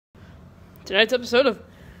Tonight's episode of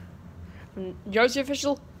Jersey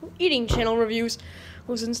Official Eating Channel Reviews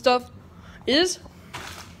and stuff is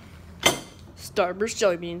Starburst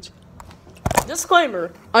Jelly Beans.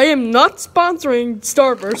 Disclaimer, I am not sponsoring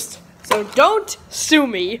Starburst, so don't sue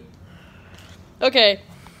me. Okay,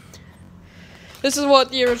 this is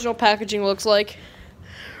what the original packaging looks like.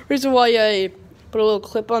 Reason why I put a little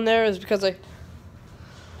clip on there is because I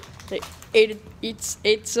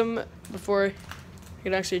ate some before I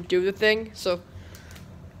could actually do the thing, so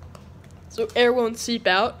air won't seep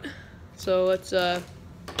out. So let's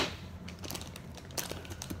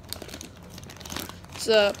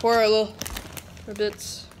pour our little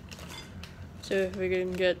bits, see if we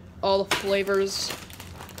can get all the flavors.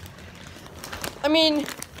 I mean,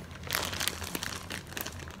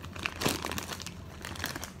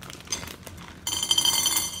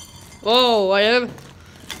 whoa, I haven't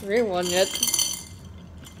green one yet.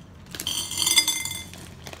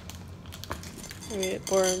 Maybe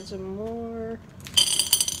pour in some more.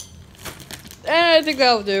 And I think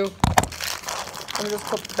that'll do. I'm just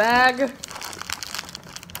put the bag.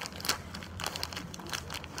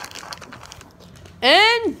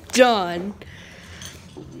 And done.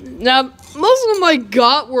 Now, most of them I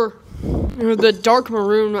got were the dark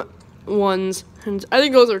maroon ones, and I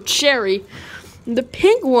think those are cherry. The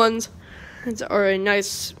pink ones are a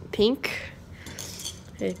nice pink.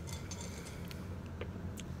 Okay.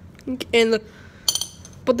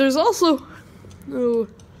 But there's also, they're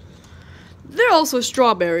also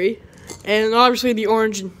strawberry, and obviously the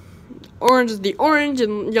orange is the orange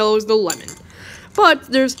and yellow is the lemon. But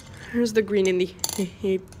there's the green and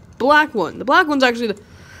the black one. The black one's actually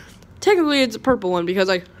technically it's a purple one because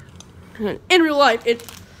in real life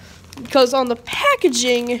because on the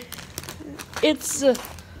packaging it's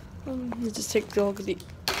let's just take a look at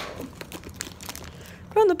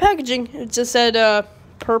on the packaging it just said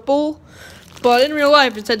purple, but in real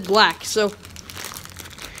life it said black. So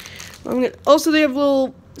also they have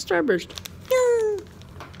little Starburst,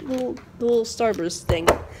 the little Starburst thing.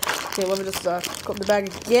 Okay, let me just clip the bag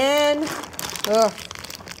again. Ugh.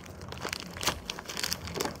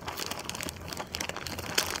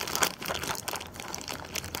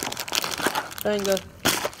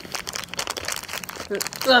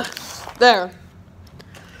 There.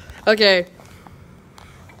 Okay.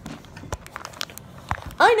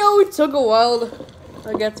 I know it took a while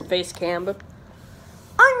to get the face cam, but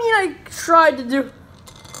I mean, I tried to do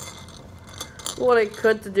what I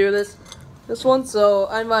could to do this one. So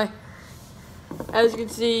as you can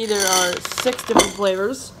see, there are 6 different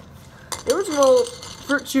flavors. The original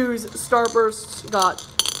Fruit Chews Starburst got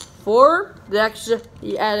 4.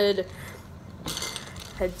 He had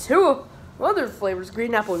 2 other flavors,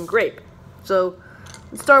 green apple and grape. So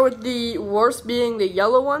let's start with the worst being the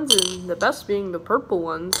yellow ones and the best being the purple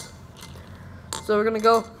ones. So we're gonna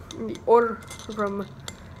go in the order from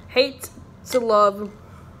hate to love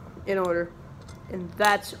in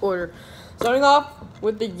that order. Starting off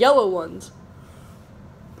with the yellow ones.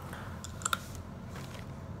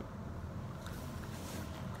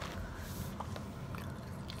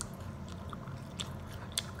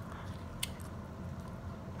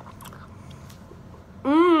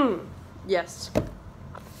 Yes.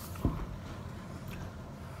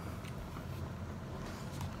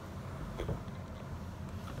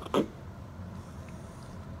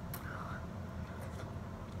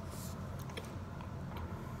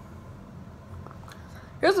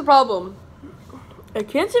 Here's the problem. I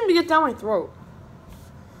can't seem to get down my throat.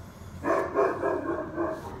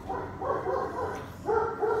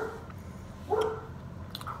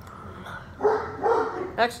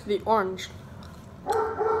 Actually, the orange.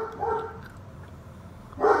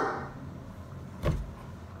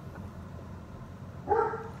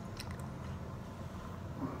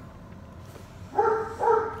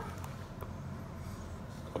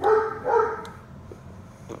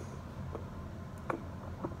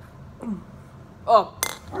 Oh.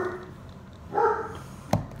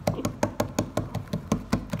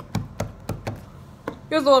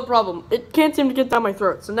 Here's the one problem. It can't seem to get down my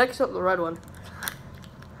throat. So next up, the red one.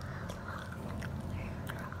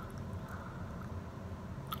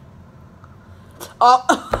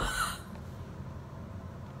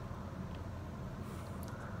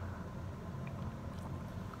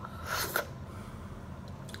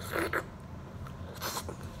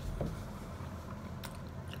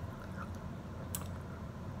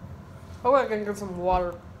 Oh, I can get some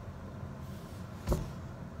water.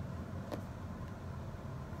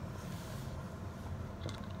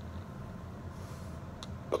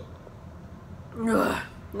 Ugh.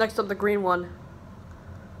 Next up, the green one.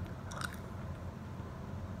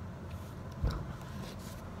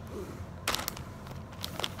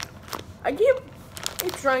 I keep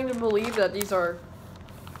trying to believe that these are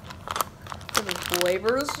different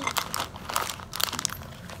flavors.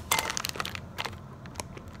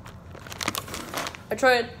 I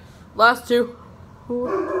tried last two.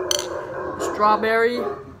 Strawberry.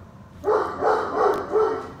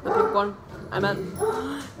 The pink one. I meant.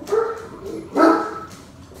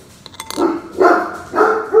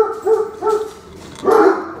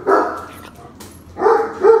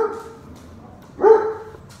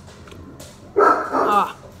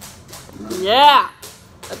 Ah. Yeah.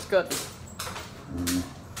 That's good.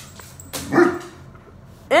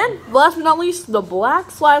 And last but not least, the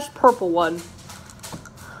black/purple one.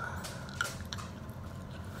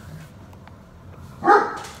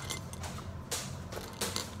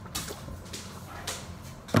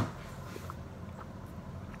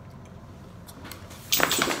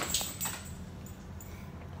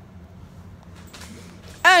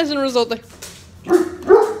 As a result, the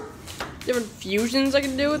different fusions I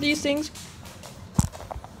can do with these things.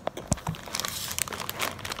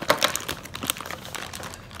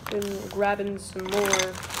 And grabbing some more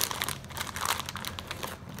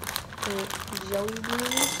jelly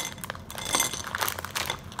beans.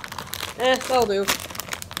 That'll do.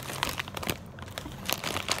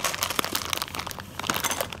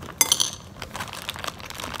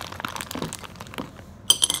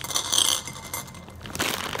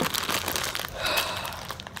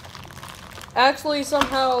 Actually,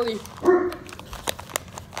 somehow the...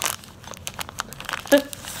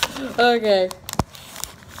 Okay.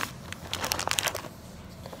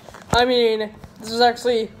 I mean, this is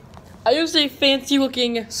actually... I used a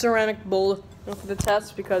fancy-looking ceramic bowl for the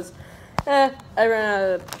test because, I ran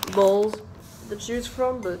out of bowls to choose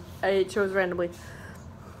from, but I chose randomly.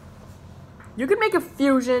 You can make a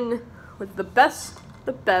fusion with the best,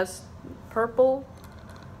 purple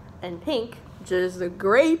and pink, which is the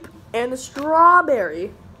grape and the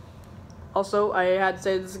strawberry. Also, I had to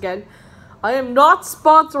say this again. I am not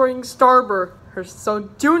sponsoring Starburst, so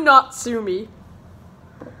do not sue me.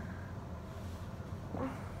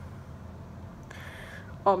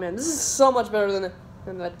 Oh man, this is so much better than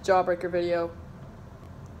that Jawbreaker video.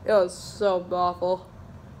 It was so awful.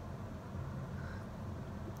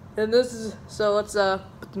 And this is, so let's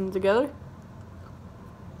put them together.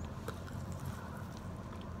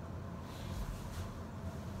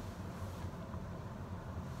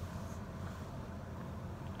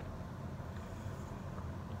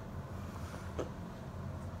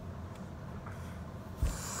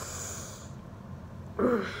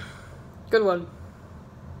 Good one.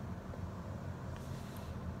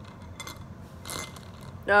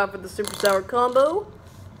 Now for the super sour combo.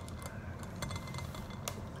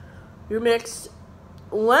 You mix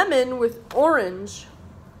lemon with orange.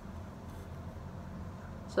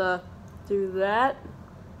 So do that.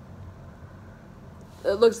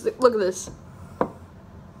 It looks, look at this.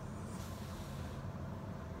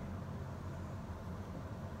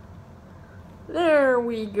 There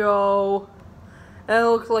we go. And it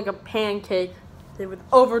looks like a pancake with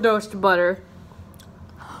overdosed butter.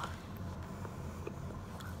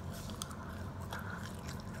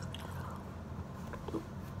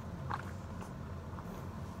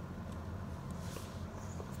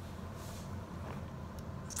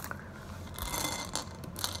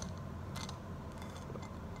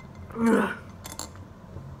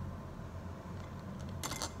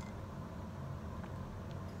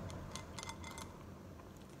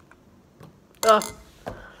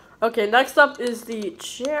 Okay, next up is the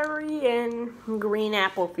cherry and green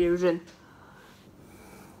apple fusion.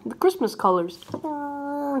 The Christmas colors.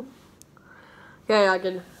 Okay, I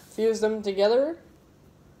can fuse them together.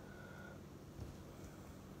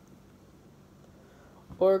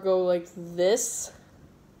 Or go like this.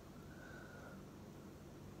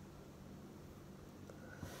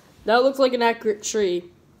 That looks like an accurate tree.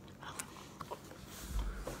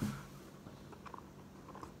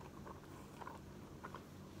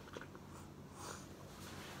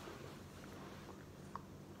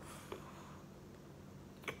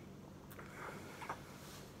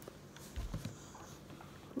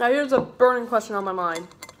 Now here's a burning question on my mind.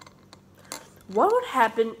 What would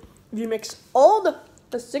happen if you mix all the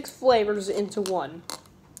 6 flavors into one?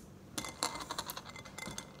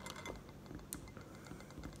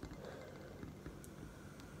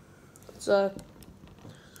 Let's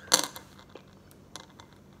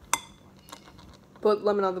put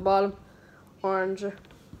lemon on the bottom, orange.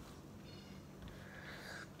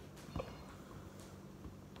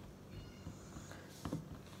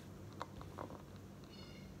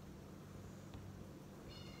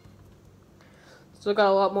 Still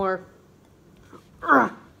got a lot more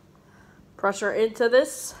pressure into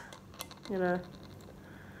this. gonna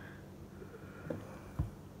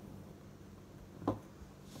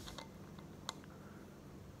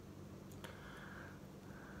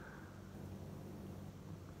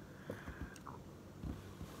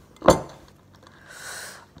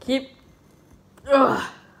keep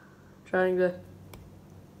trying to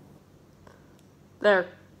there.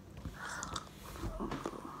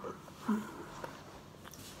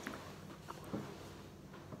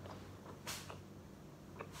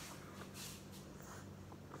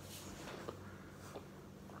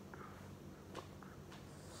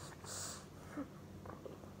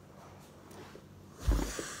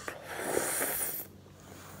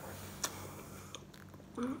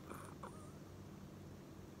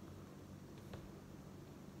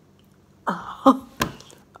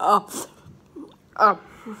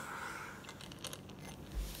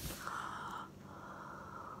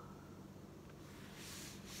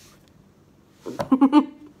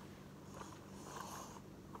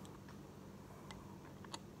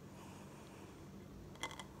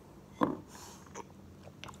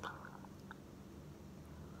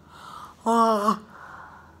 Oh.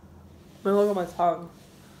 Look at my tongue.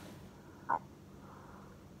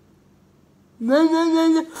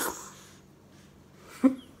 No.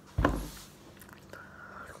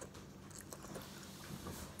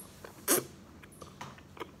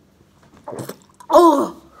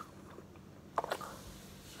 Oh.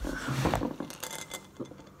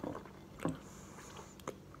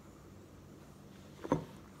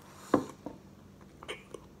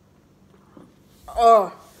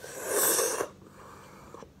 Oh.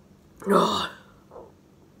 Oh.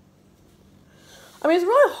 I mean, it's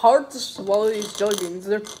really hard to swallow these jelly beans.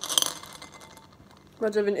 They're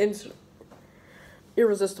much of an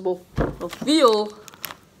irresistible feel.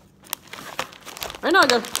 Right now, I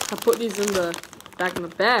gotta put these back in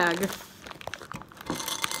the bag.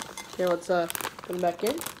 Okay, let's put them back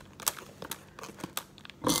in.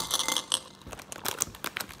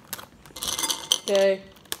 Okay.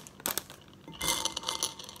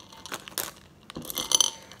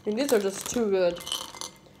 I mean, these are just too good.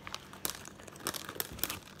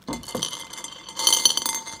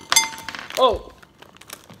 Oh.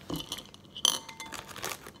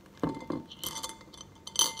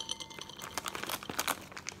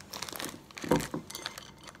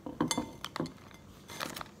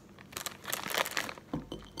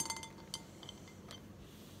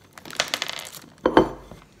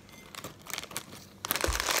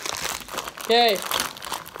 Okay.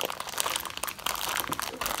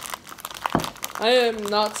 I am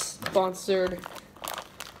not sponsored.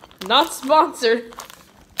 Not sponsored.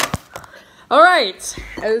 Alright.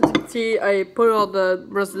 As you can see, I put all the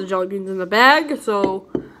rest of the jelly beans in the bag, so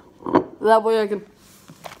that way I can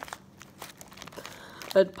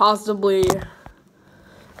possibly.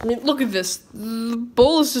 I mean, look at this. The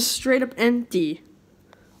bowl is just straight up empty.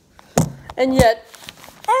 And yet,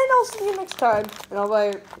 and I'll see you next time. And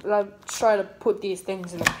I'll try to put these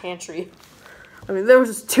things in the pantry. I mean, they were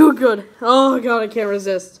just too good. Oh god, I can't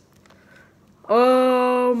resist.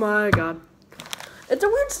 Oh my god. It's a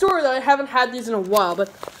weird story that I haven't had these in a while, but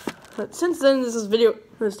since then, this video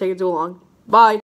has taken too long. Bye.